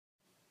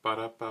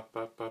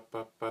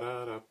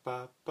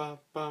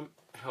Ba-da-ba-ba-ba-ba-ba-da-ba-ba-bum.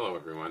 Hello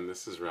everyone,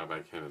 this is Rabbi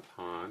Kenneth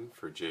Hahn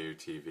for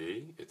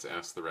JUTV. It's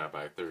Ask the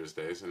Rabbi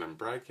Thursdays, and I'm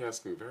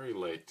broadcasting very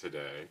late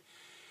today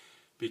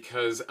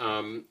because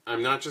I'm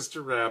not just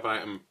a rabbi,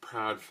 I'm a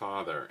proud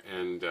father,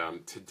 and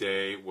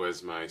today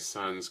was my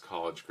son's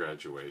college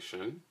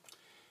graduation,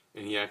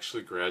 and he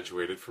actually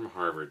graduated from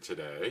Harvard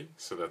today,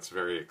 so that's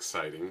very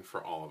exciting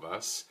for all of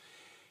us.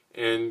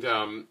 And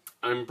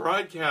I'm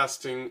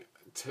broadcasting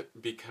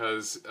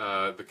because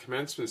the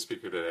commencement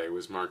speaker today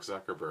was Mark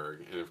Zuckerberg,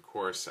 and of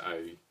course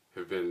I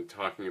have been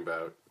talking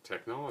about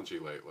technology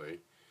lately,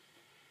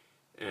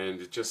 and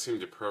it just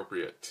seemed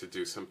appropriate to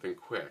do something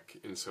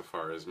quick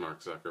insofar as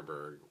Mark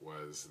Zuckerberg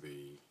was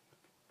the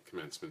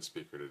commencement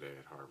speaker today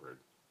at Harvard.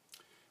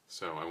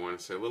 So I want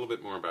to say a little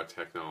bit more about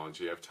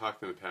technology. I've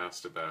talked in the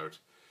past about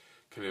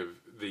kind of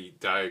the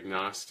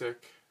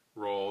diagnostic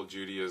role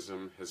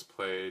Judaism has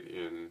played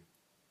in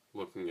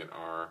looking at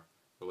our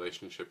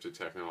relationship to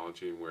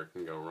technology and where it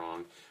can go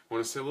wrong. I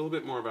want to say a little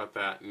bit more about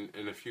that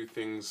and a few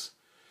things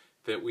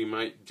that we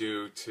might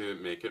do to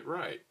make it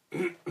right.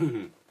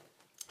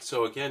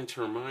 So again,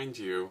 to remind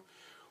you,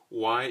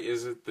 why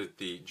is it that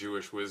the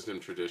Jewish wisdom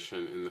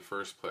tradition in the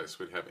first place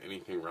would have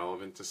anything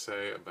relevant to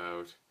say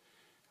about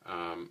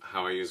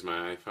how I use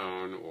my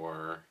iPhone,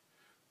 or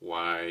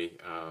why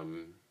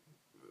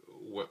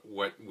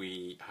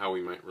how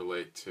we might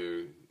relate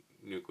to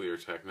nuclear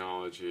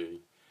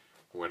technology,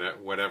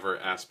 whatever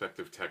aspect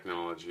of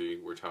technology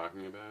we're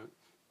talking about?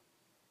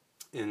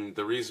 And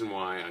the reason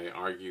why I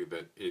argue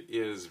that it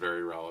is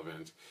very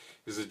relevant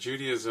is that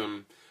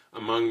Judaism,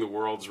 among the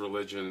world's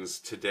religions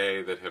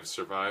today that have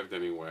survived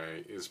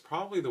anyway, is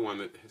probably the one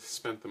that has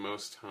spent the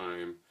most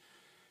time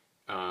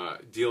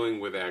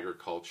dealing with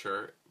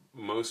agriculture.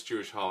 Most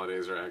Jewish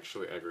holidays are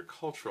actually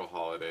agricultural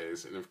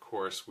holidays, and of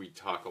course we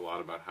talk a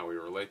lot about how we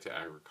relate to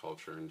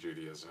agriculture in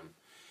Judaism.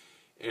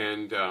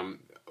 And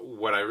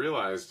what I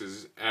realized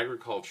is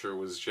agriculture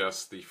was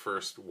just the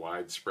first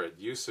widespread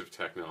use of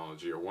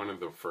technology, or one of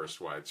the first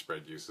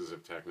widespread uses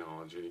of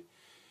technology.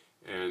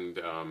 And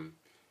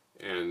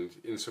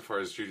insofar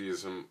as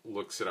Judaism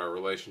looks at our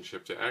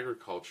relationship to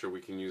agriculture,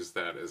 we can use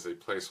that as a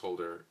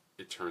placeholder,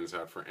 it turns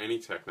out, for any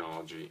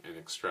technology and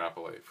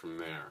extrapolate from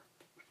there.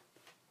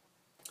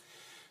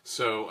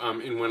 So,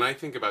 and when I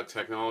think about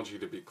technology,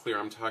 to be clear,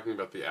 I'm talking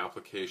about the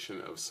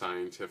application of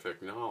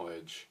scientific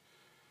knowledge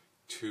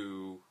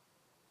to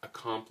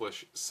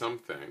accomplish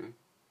something,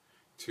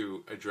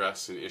 to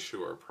address an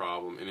issue or a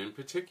problem, and in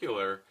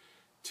particular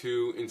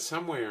to, in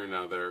some way or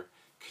another,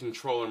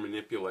 control or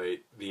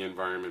manipulate the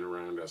environment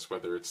around us,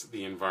 whether it's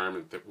the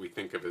environment that we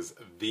think of as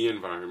the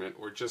environment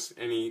or just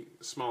any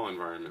small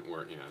environment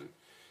we're in.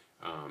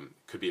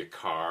 Could be a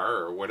car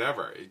or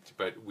whatever,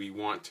 but we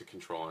want to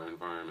control our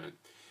environment.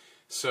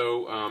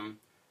 So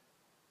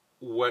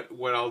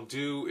what I'll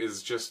do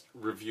is just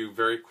review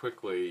very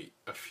quickly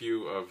a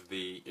few of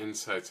the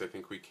insights I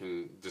think we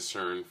can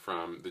discern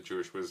from the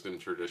Jewish wisdom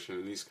tradition,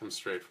 and these come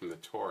straight from the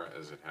Torah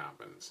as it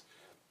happens.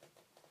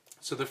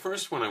 So the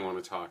first one I want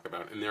to talk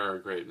about, and there are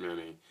a great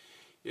many,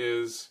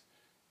 is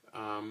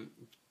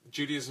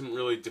Judaism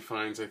really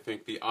defines, I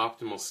think, the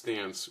optimal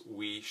stance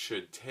we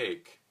should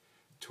take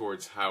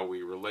towards how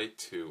we relate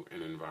to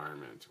an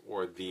environment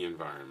or the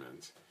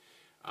environment.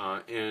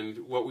 And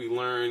what we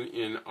learn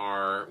in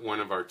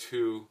one of our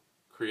two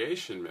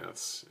creation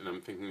myths, and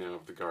I'm thinking now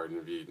of the Garden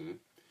of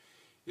Eden,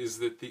 is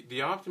that the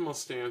optimal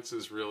stance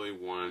is really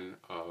one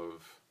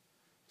of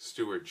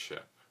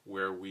stewardship,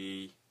 where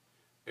we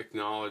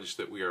acknowledge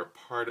that we are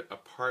a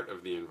part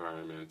of the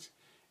environment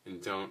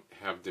and don't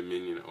have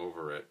dominion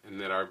over it, and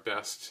that our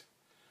best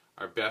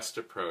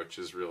approach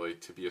is really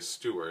to be a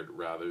steward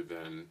rather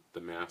than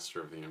the master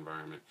of the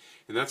environment.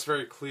 And that's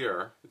very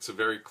clear. It's a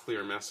very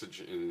clear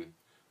message in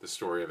the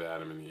story of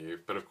Adam and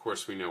Eve, but of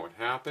course we know what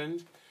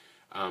happened.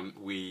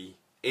 We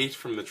ate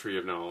from the tree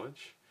of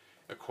knowledge,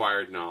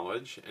 acquired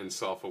knowledge and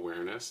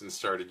self-awareness, and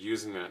started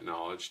using that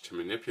knowledge to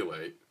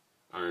manipulate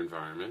our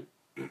environment.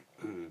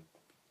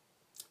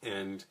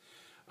 And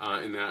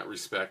in that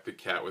respect, the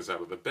cat was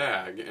out of the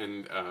bag,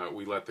 and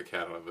we let the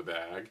cat out of the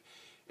bag.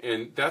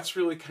 And that's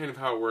really kind of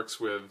how it works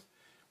with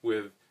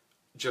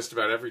just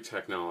about every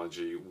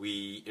technology.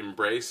 We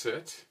embrace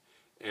it,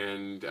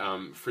 and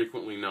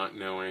frequently not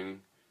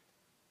knowing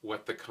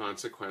what the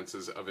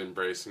consequences of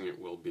embracing it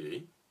will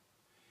be,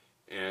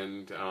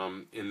 and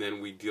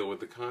then we deal with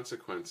the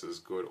consequences,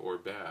 good or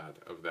bad,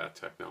 of that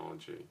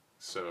technology.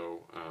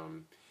 So,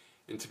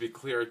 and to be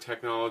clear,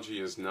 technology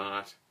is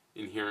not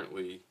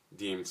inherently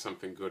deemed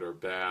something good or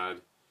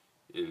bad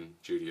in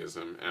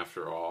Judaism.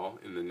 After all,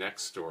 in the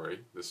next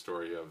story, the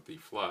story of the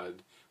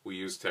flood, we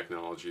use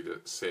technology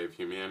to save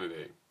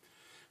humanity.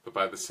 But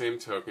by the same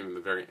token, in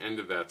the very end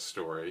of that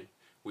story,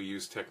 we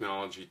use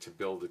technology to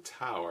build a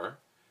tower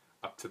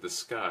up to the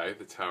sky,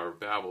 the Tower of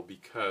Babel,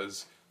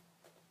 because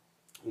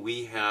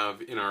we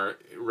have, in our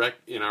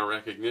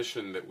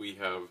recognition that we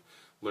have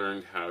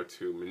learned how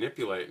to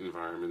manipulate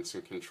environments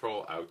and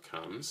control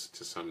outcomes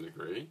to some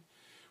degree,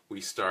 we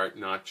start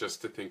not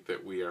just to think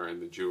that we are in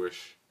the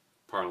Jewish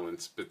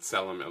parlance,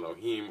 B'Tselem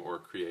Elohim, or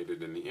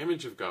created in the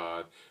image of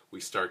God,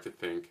 we start to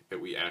think that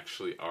we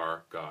actually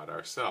are God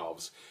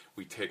ourselves.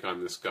 We take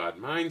on this God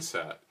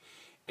mindset.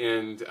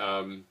 And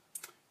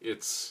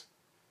it's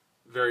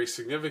very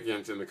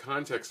significant in the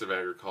context of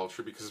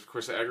agriculture because, of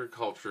course,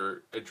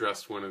 agriculture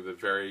addressed one of the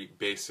very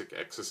basic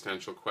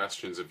existential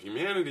questions of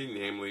humanity,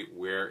 namely,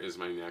 where is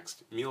my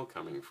next meal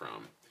coming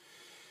from?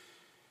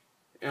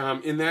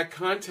 In that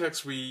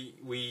context,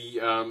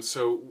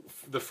 so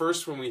the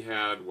first one we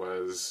had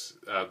was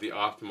the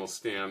optimal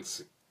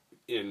stance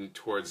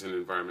towards an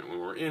environment when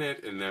we're in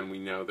it, and then we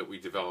know that we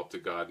developed a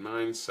God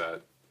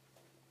mindset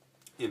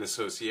in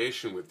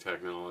association with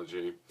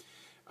technology.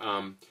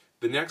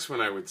 The next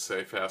one I would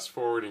say, fast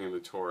forwarding in the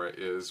Torah,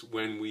 is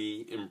when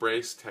we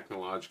embrace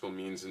technological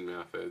means and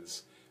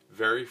methods,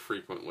 very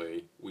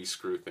frequently we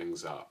screw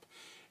things up.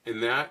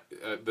 And that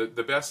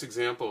the best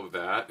example of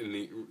that,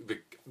 and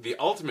the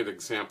ultimate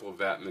example of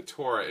that in the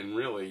Torah, and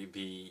really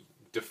the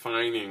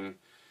defining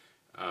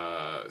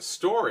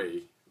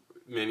story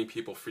many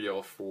people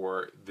feel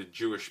for the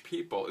Jewish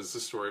people, is the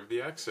story of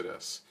the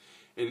Exodus.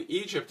 In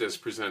Egypt, as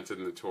presented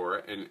in the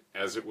Torah, and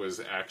as it was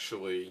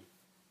actually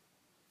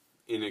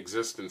in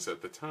existence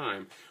at the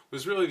time,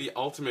 was really the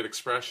ultimate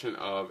expression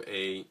of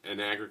an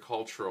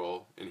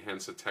agricultural and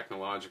hence a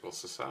technological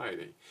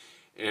society.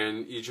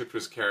 And Egypt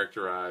was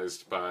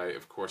characterized by,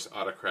 of course,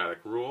 autocratic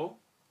rule,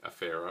 a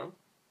pharaoh,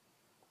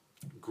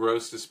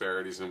 gross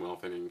disparities in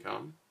wealth and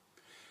income,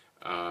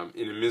 an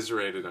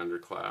immiserated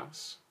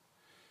underclass,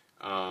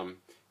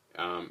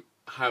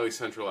 highly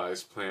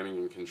centralized planning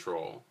and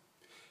control,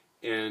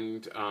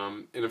 and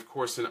of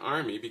course an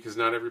army, because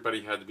not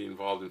everybody had to be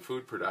involved in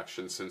food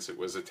production since it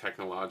was a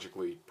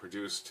technologically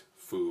produced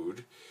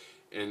food,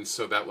 and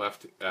so that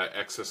left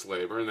excess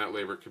labor, and that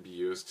labor could be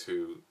used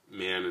to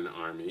man an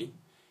army,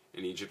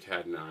 and Egypt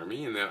had an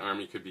army, and that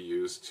army could be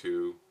used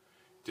to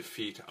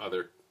defeat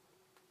other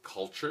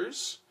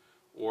cultures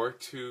or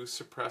to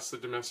suppress the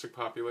domestic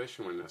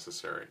population when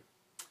necessary.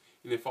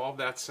 And if all of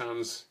that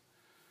sounds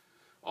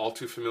all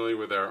too familiar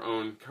with our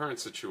own current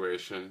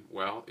situation,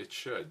 well, it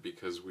should,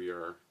 because we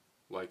are,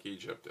 like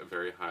Egypt, a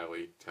very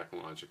highly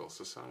technological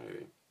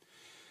society.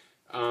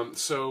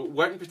 So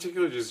what in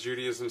particular does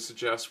Judaism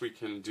suggest we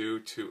can do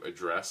to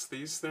address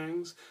these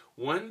things?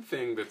 One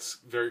thing that's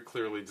very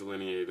clearly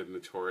delineated in the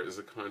Torah is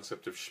the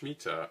concept of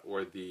Shemitah,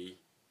 or the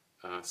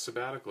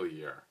sabbatical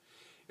year.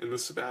 And the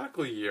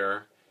sabbatical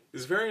year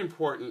is very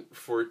important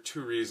for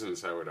two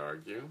reasons, I would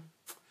argue.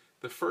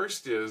 The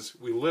first is,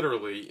 we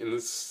literally, in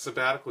this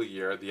sabbatical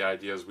year, the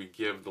idea is we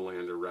give the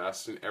land a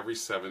rest, and every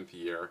seventh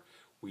year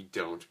we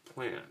don't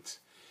plant.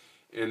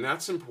 And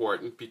that's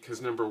important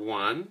because, number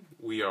one,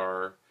 we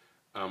are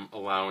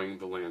allowing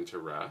the land to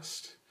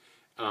rest.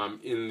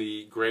 In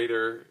the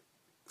greater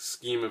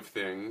scheme of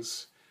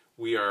things,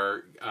 we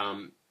are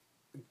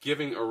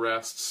giving a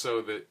rest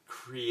so that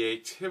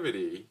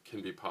creativity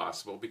can be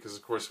possible, because,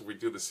 of course, if we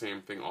do the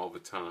same thing all the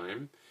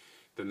time,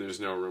 then there's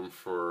no room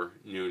for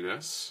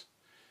newness.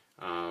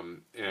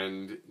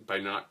 And by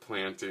not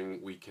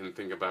planting, we can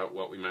think about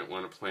what we might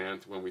want to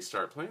plant when we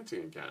start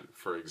planting again,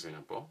 for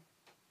example.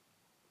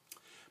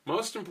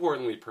 Most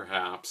importantly,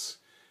 perhaps,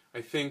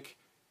 I think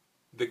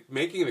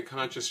making the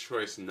conscious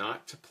choice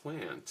not to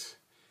plant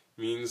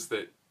means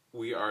that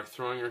we are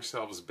throwing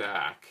ourselves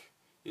back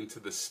into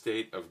the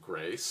state of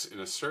grace, in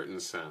a certain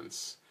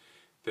sense,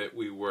 that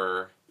we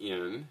were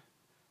in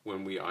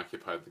when we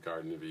occupied the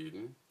Garden of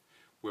Eden,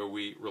 where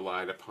we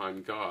relied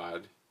upon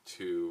God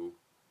to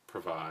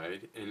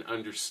provide, and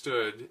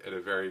understood at a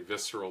very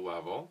visceral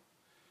level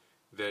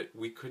that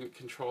we couldn't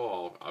control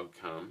all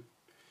outcome,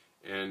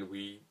 and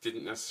we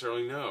didn't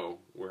necessarily know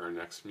where our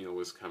next meal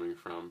was coming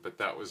from, but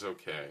that was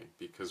okay,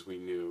 because we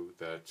knew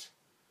that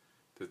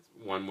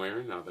one way or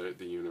another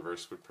the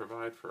universe would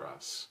provide for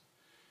us.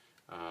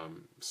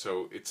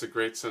 So it's a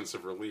great sense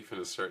of relief, in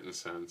a certain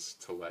sense,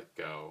 to let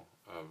go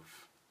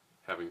of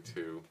having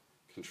to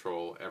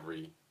control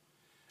every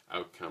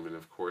outcome, and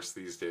of course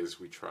these days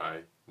we try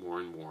more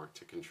and more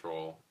to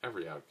control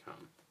every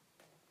outcome.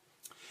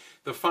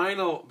 The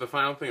final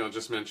thing I'll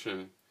just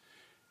mention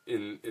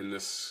in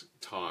this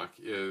talk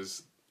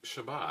is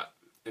Shabbat.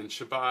 And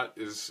Shabbat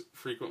is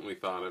frequently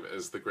thought of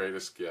as the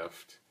greatest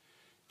gift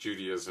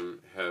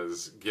Judaism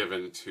has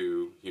given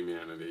to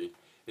humanity,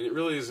 and it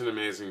really is an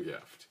amazing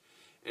gift.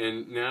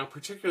 And now,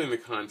 particularly in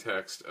the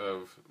context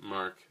of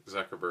Mark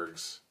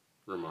Zuckerberg's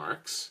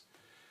remarks,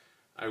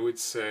 I would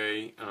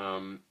say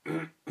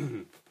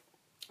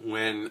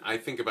when I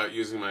think about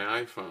using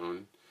my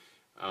iPhone,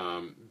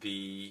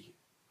 the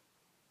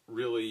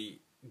really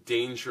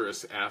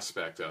dangerous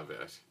aspect of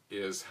it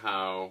is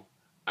how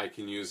I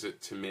can use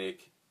it to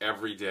make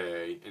every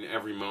day and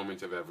every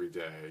moment of every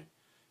day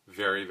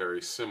very,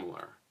 very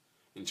similar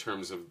in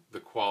terms of the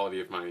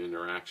quality of my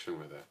interaction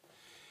with it.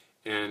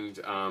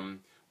 And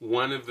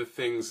one of the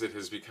things that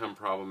has become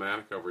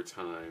problematic over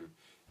time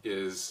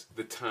is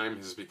the time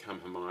has become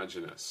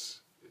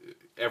homogeneous.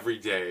 Every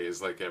day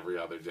is like every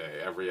other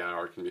day. Every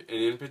hour can be. And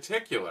in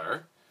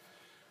particular,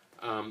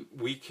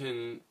 we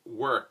can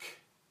work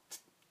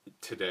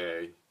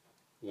today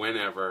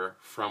whenever,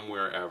 from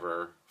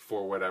wherever,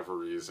 for whatever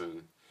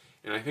reason.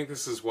 And I think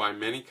this is why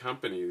many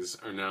companies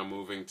are now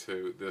moving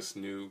to this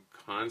new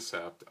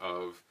concept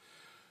of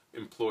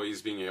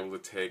employees being able to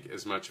take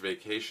as much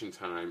vacation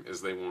time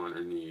as they want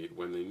or need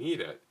when they need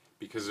it,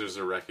 because there's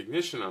a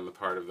recognition on the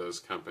part of those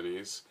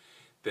companies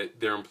that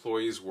their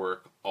employees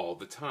work all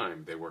the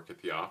time. They work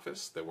at the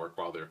office, they work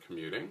while they're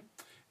commuting,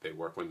 they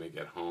work when they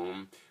get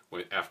home,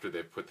 after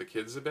they've put the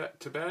kids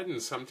to bed,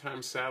 and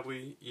sometimes,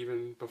 sadly,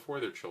 even before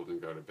their children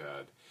go to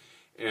bed.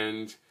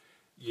 And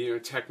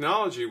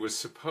technology was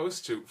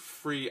supposed to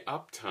free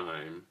up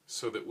time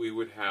so that we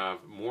would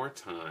have more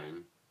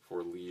time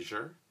for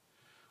leisure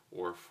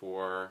or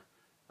for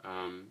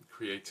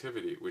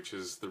creativity, which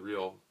is the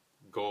real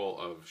goal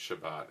of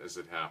Shabbat as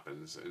it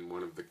happens. And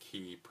one of the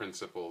key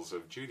principles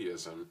of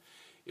Judaism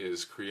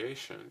is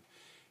creation.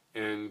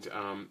 And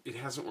it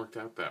hasn't worked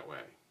out that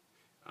way.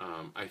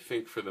 I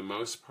think for the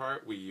most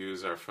part we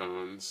use our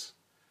phones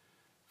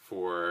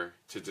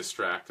to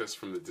distract us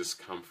from the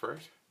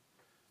discomfort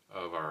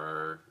of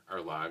our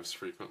lives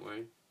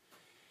frequently.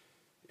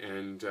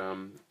 And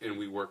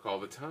we work all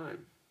the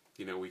time.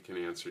 We can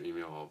answer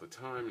email all the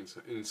time.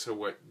 And so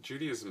what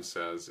Judaism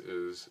says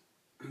is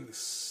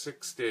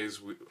 6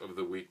 days of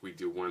the week we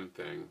do one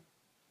thing,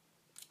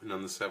 and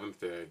on the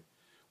seventh day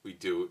we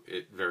do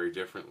it very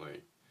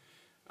differently.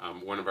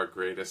 One of our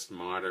greatest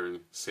modern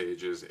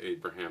sages,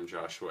 Abraham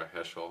Joshua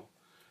Heschel,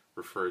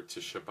 referred to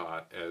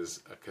Shabbat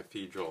as a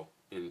cathedral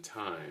in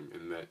time,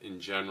 and that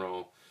in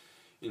general,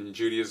 in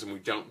Judaism, we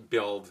don't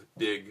build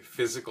big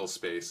physical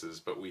spaces,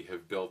 but we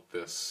have built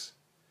this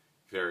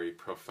very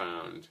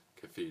profound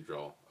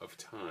cathedral of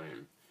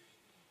time.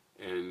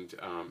 And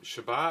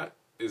Shabbat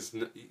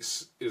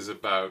is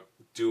about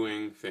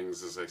doing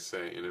things, as I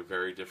say, in a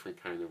very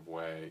different kind of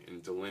way,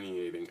 and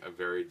delineating a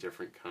very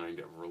different kind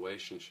of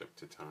relationship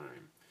to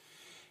time.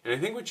 And I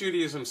think what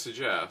Judaism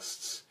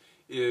suggests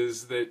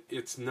is that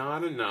it's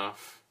not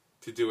enough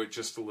to do it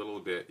just a little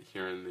bit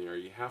here and there.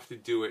 You have to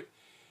do it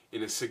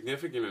in a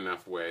significant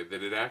enough way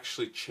that it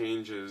actually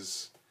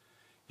changes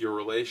your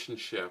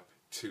relationship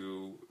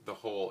to the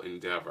whole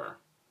endeavor,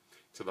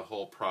 to the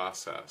whole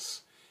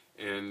process.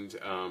 And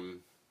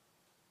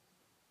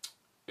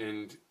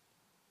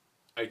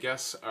I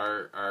guess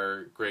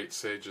our great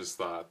sages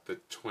thought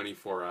that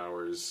 24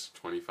 hours,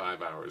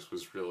 25 hours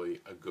was really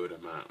a good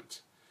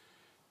amount.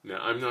 Now,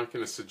 I'm not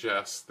going to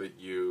suggest that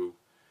you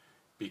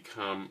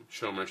become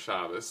Shomer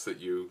Shabbos,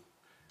 that you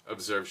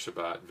observe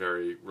Shabbat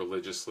very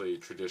religiously,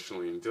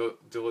 traditionally, and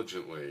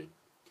diligently,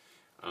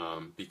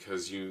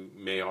 because you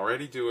may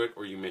already do it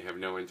or you may have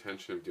no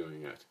intention of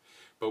doing it.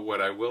 But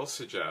what I will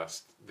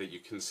suggest that you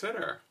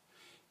consider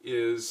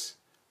is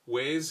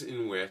ways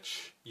in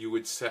which you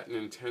would set an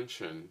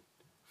intention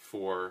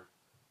for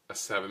a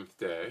seventh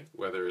day,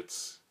 whether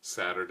it's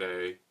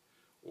Saturday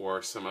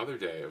or some other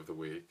day of the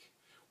week,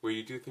 where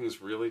you do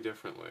things really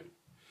differently,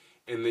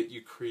 and that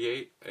you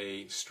create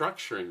a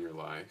structure in your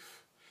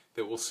life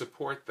that will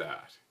support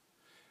that.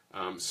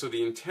 So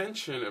the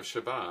intention of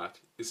Shabbat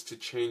is to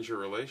change your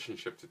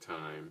relationship to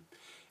time,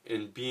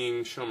 and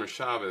being Shomer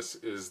Shabbos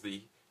is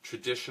the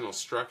traditional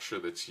structure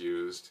that's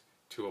used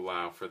to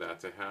allow for that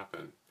to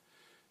happen.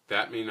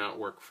 That may not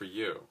work for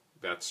you,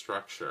 that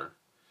structure,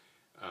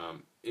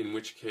 in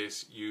which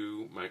case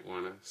you might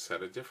want to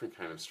set a different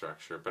kind of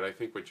structure. But I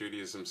think what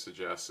Judaism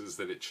suggests is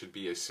that it should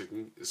be a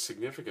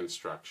significant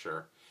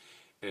structure,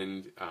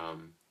 and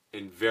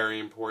very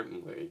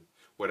importantly,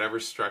 whatever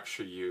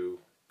structure you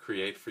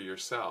create for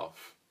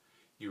yourself,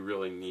 you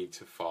really need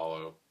to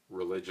follow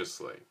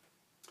religiously.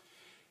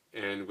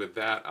 And with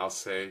that, I'll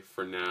say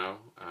for now,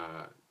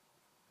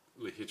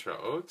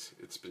 Lihitraot.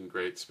 It's been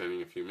great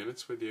spending a few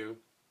minutes with you.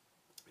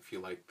 If you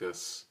like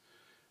this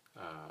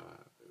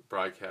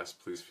broadcast,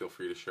 please feel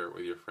free to share it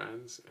with your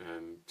friends,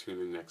 and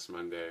tune in next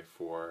Monday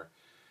for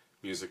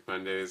Music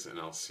Mondays, and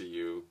I'll see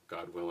you,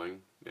 God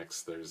willing,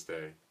 next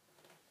Thursday.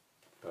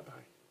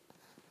 Bye-bye.